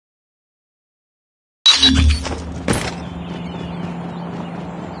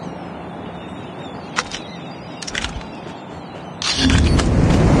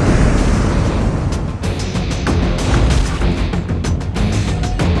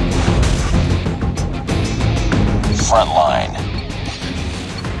Frontline.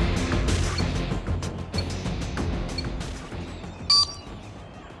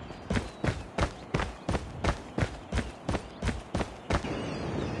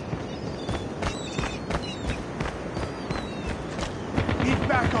 Need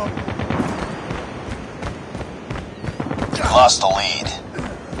backup. Lost the lead.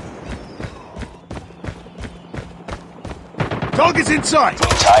 Target's in sight.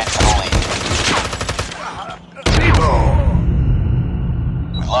 Tied for the lead.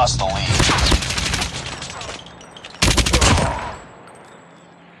 We lost the lead.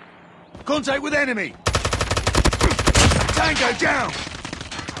 Contact with enemy. Tango down.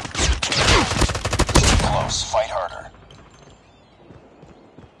 Close. Fight harder.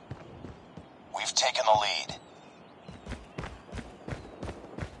 We've taken the lead.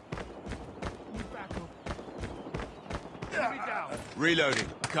 Reloading.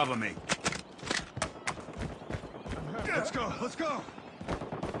 Cover me. Let's go. Let's go.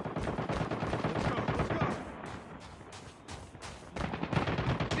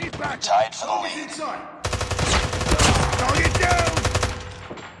 Need back. Tied for the lead. Inside. Target down.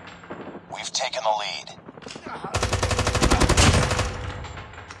 We've taken the lead.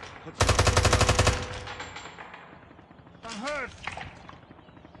 I'm hurt.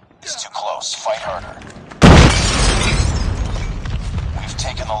 It's too close. Fight harder. We've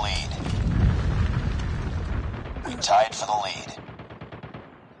taken the lead. We tied for the lead.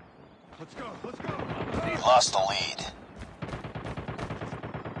 Let's go. Let's go. We lost the lead.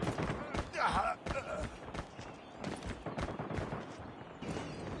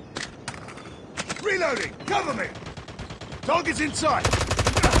 Reloading. Cover me. Target's in sight.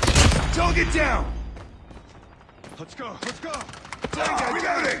 Target down. Let's go. Let's go. Tango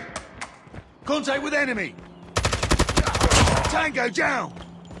reloading. Contact with enemy. Tango down.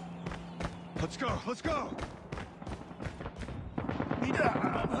 Let's go. Let's go.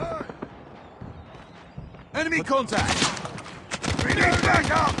 Enemy contact. We need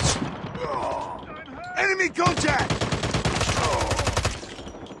backup. Enemy contact.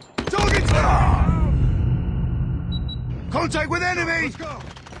 Target down. Contact with enemy. Let's go.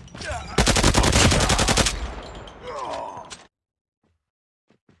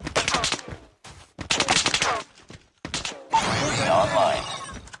 Online.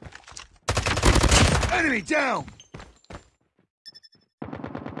 Enemy down. I'm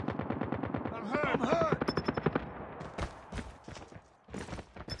hurt.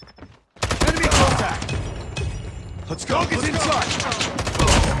 Enemy contact. Let's go. Target's inside.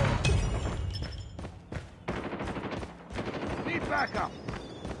 Need backup.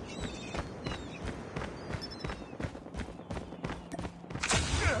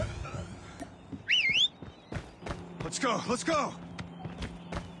 Let's go. Let's go.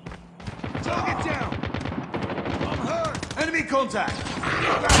 Target down. I'm hurt. Enemy contact.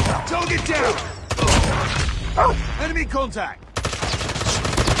 Target down. Enemy contact.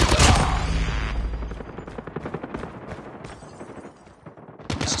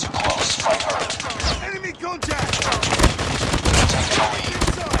 It's too close. Fight harder. Enemy contact. Taking the lead.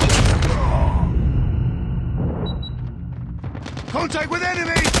 Contact with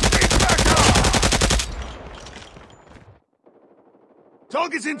enemy. It's back up.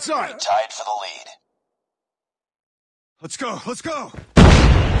 Target's in sight. Tied for the lead. Let's go. Let's go.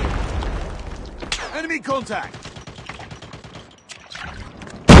 Enemy contact.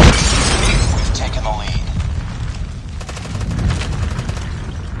 We've taken the lead.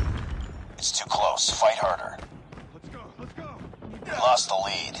 It's too close. Fight harder. Let's go. Let's go. We lost the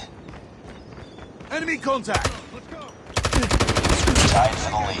lead. Enemy contact. Let's go. Tied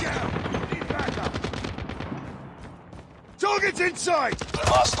for the lead. Need backup. Target's in sight. We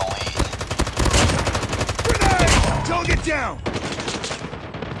lost the lead. Grenade. Target down.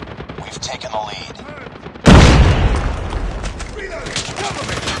 We've taken the lead. Reloading. Cover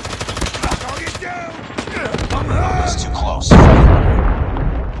me. Target down. I'm hurt. It's too close. Fight harder.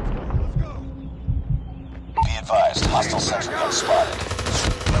 Let's go. Be advised. Hostile sentry gun spotted.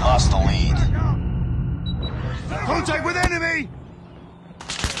 We lost the lead. Contact with enemy.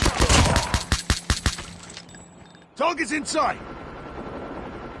 Target's in sight.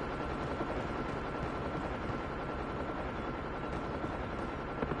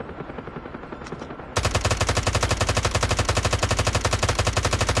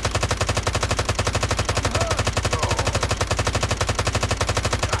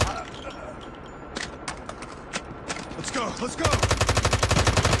 Let's go. Let's go.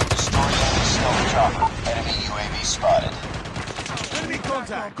 Destroy enemy stealth chopper. Enemy UAV spotted. Enemy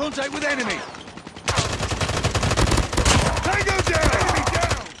contact. Contact with enemy. Tango down. Enemy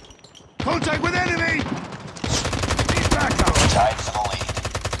down. Contact with enemy.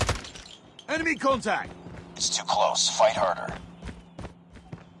 Enemy contact! It's too close. Fight harder.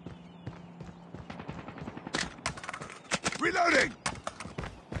 Reloading!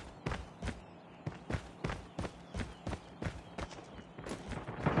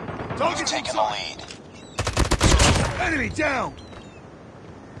 We've Target's taken the inside. lead. Enemy down!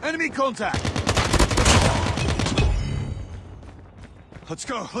 Enemy contact! Let's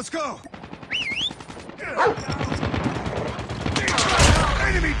go, let's go!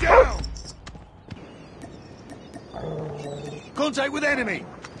 Enemy down! Contact with enemy!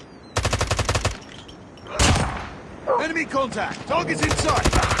 Enemy contact! Target's inside!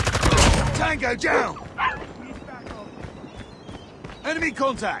 Tango down! Enemy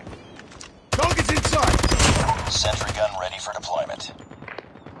contact! Target's inside! Sentry gun ready for deployment.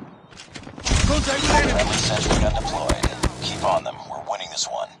 Contact with enemy! Friendly sentry gun deployed. Keep on them. We're winning this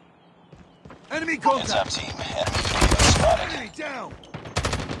one. Enemy Heads up, contact! team. Enemy UAV spotted. Enemy down!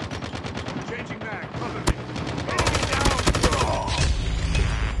 Changing mag, cover me.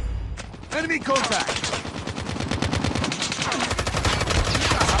 Enemy contact!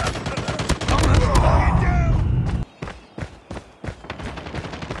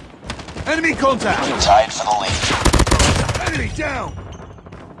 Enemy contact! Tied for the lead. Enemy down!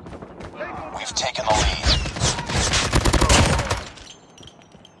 We've taken the lead.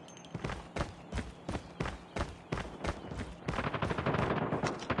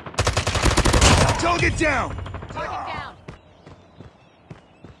 Target down! Target down.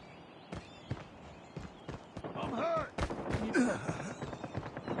 I'm hurt!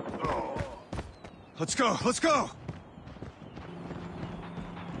 Let's go, let's go!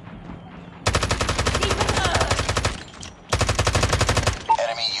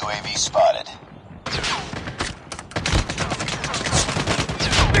 Enemy UAV spotted.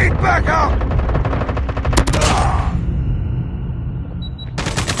 Need backup!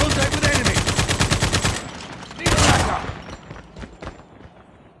 Contact with enemy! Need backup!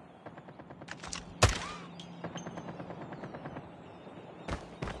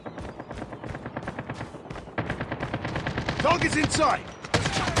 Target's in sight!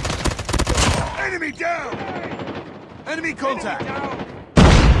 Enemy down! Enemy contact!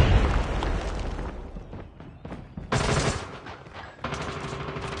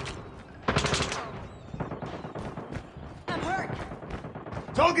 I'm hurt.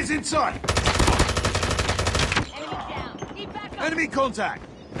 Target's in sight! Enemy down. Need backup. Enemy contact!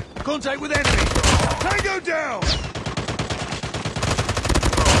 Contact with enemy! Tango down!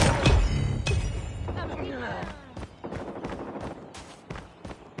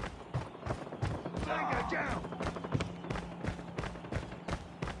 Tango down!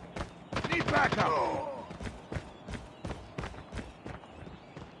 Need backup!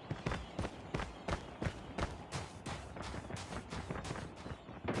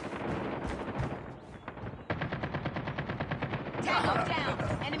 Tango down.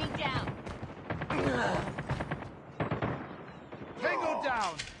 Enemy down. Tango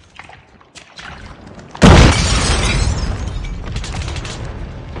down.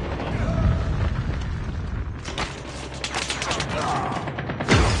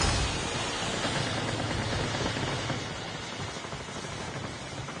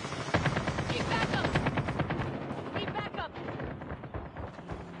 Need backup. Need backup.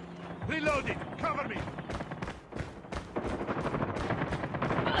 Reloading. Cover me.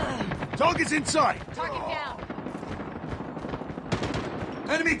 Target's in sight! Target down.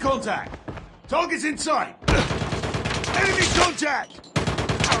 Enemy contact! Target's in sight! Enemy contact!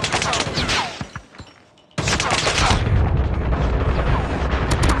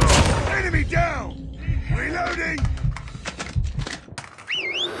 Enemy down! Reloading!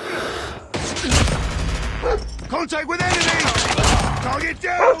 Contact with enemy! Target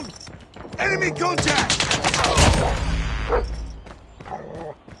down! Enemy contact!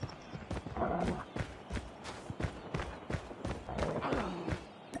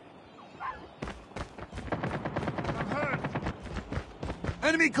 I'm hurt.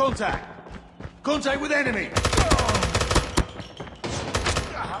 Enemy contact! Contact with enemy!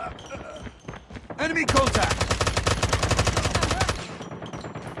 Enemy contact!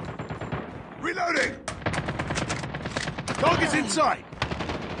 Reloading! Target's in sight!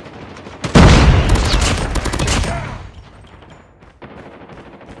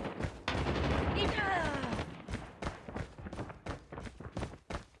 Need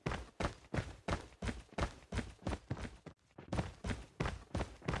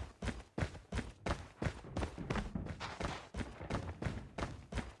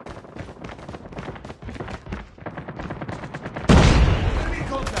Enemy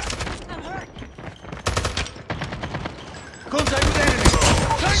contact! I'm hurt. Contact with enemy!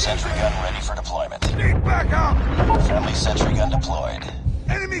 sentry gun ready for deployment. Need backup! Friendly sentry gun deployed.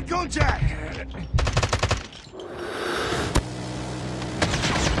 Enemy contact!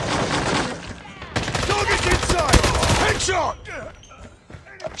 Target's inside! Headshot!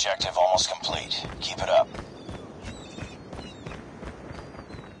 Objective almost complete. Keep it up.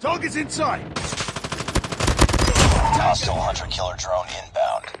 Target's inside! Hostile hunter-killer drone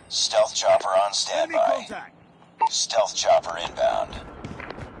inbound. Stealth chopper on Enemy standby. contact! Stealth chopper inbound.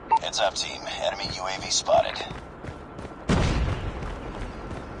 Heads up, team. Enemy UAV spotted.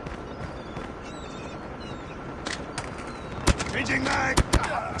 Changing mag!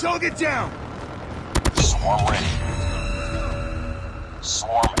 Target down! Swarm ready.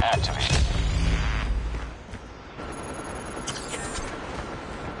 Swarm activated.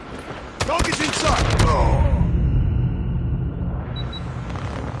 Target's inside!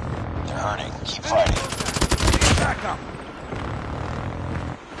 They're hurting. Keep fighting. Backup!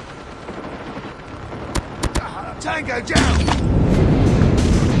 Tango down!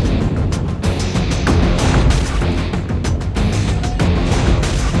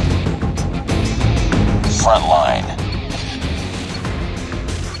 Frontline.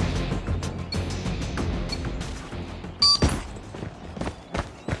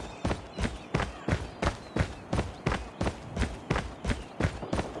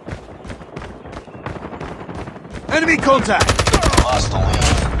 Enemy contact! Lost the lead.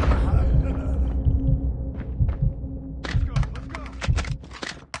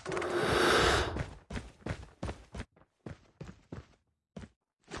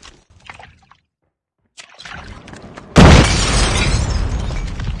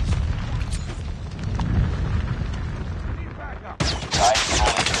 Tied for the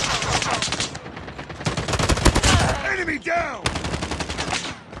lead. Enemy down!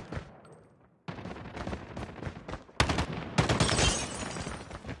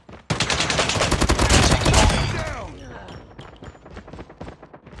 Taking the lead. Down!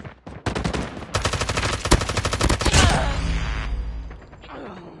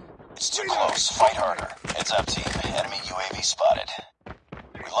 It's too close. Fight harder. Heads up, team. Enemy UAV spotted.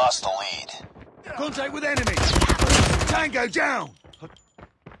 We lost the lead. Contact with enemy! Tango down!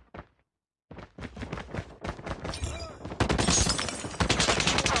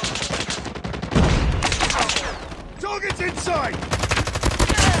 Target's inside!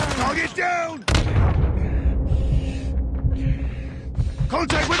 Target down!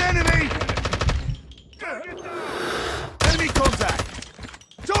 Contact with enemy! Enemy contact!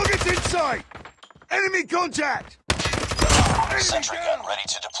 Target's inside! Enemy contact! Enemy Sentry down! gun ready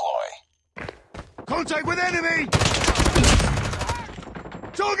to deploy. Contact with enemy!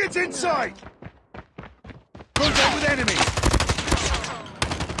 Target's inside! Contact with enemy!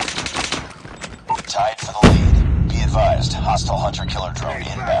 Tied for the lead. Be advised, hostile hunter-killer drone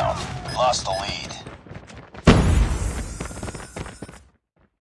inbound. We lost the lead.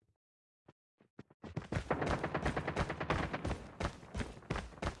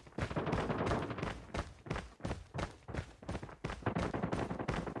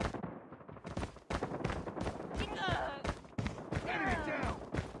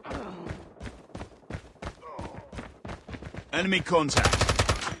 Enemy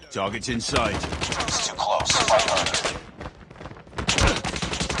contact. Target's inside. It's too close. Fight harder.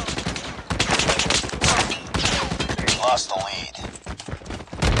 We lost the lead.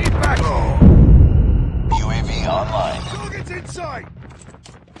 Need back! UAV online. Target's inside!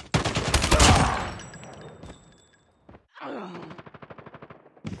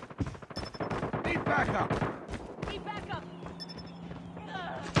 Need backup! Need backup.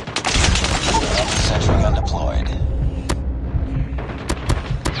 Sentry gun deployed.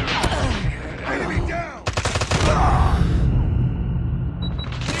 Enemy down!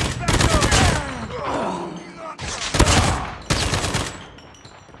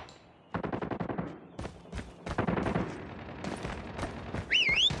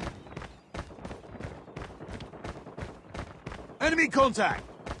 Enemy contact!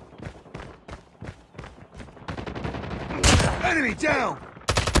 Enemy down!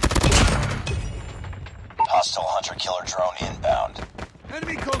 Hostile hunter-killer drone inbound.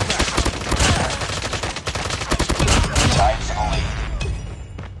 Enemy contact! Tied for the lead.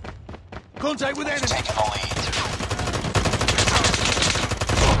 Contact with We've enemy! taken the lead.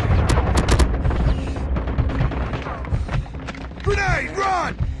 Grenade,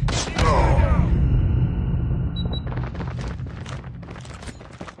 run!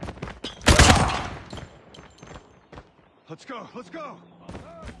 Let's go, let's go!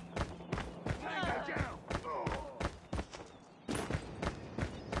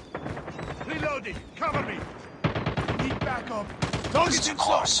 Reloading! Cover me! Need backup! Target's Too inside.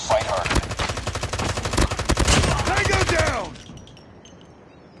 close. Fight harder. Tango down!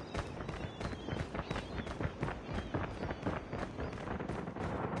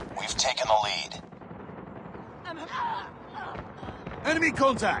 We've taken the lead. Enemy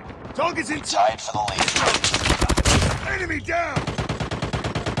contact! Target's We inside! tied for the lead. Enemy down!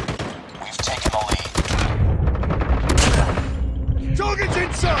 We've taken the lead. Target's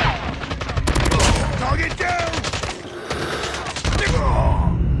inside! Target down!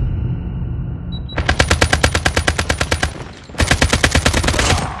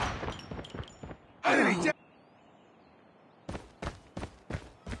 Enemy down!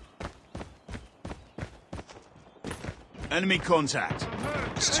 Enemy contact.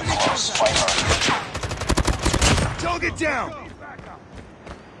 It's too close. Fight harder. Target down!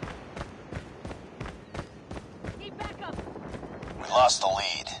 Need backup. We lost the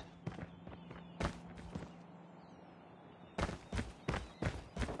lead.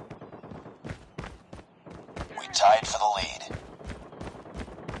 We tied for the lead.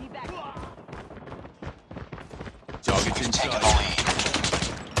 Need backup. Target's We've taken inside. the lead.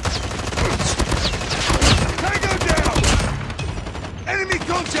 Tango down! Enemy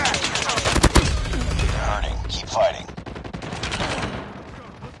contact! You're hurting. Keep fighting.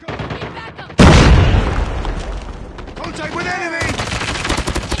 Need backup. Contact with enemy!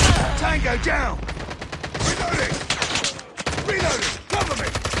 Tango down! Reloading! Reloading! Cover me!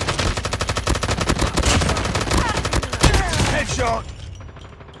 Headshot!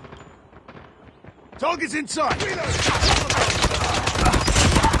 Target's inside! Reloading!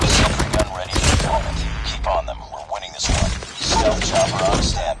 Sentry gun ready for deployment. Keep on them. We're winning this one. Stealth chopper on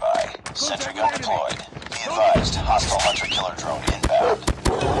standby. Sentry gun deployed. Be advised, hostile hunter-killer drone inbound.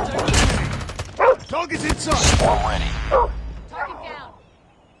 Target's inside! Swarm ready.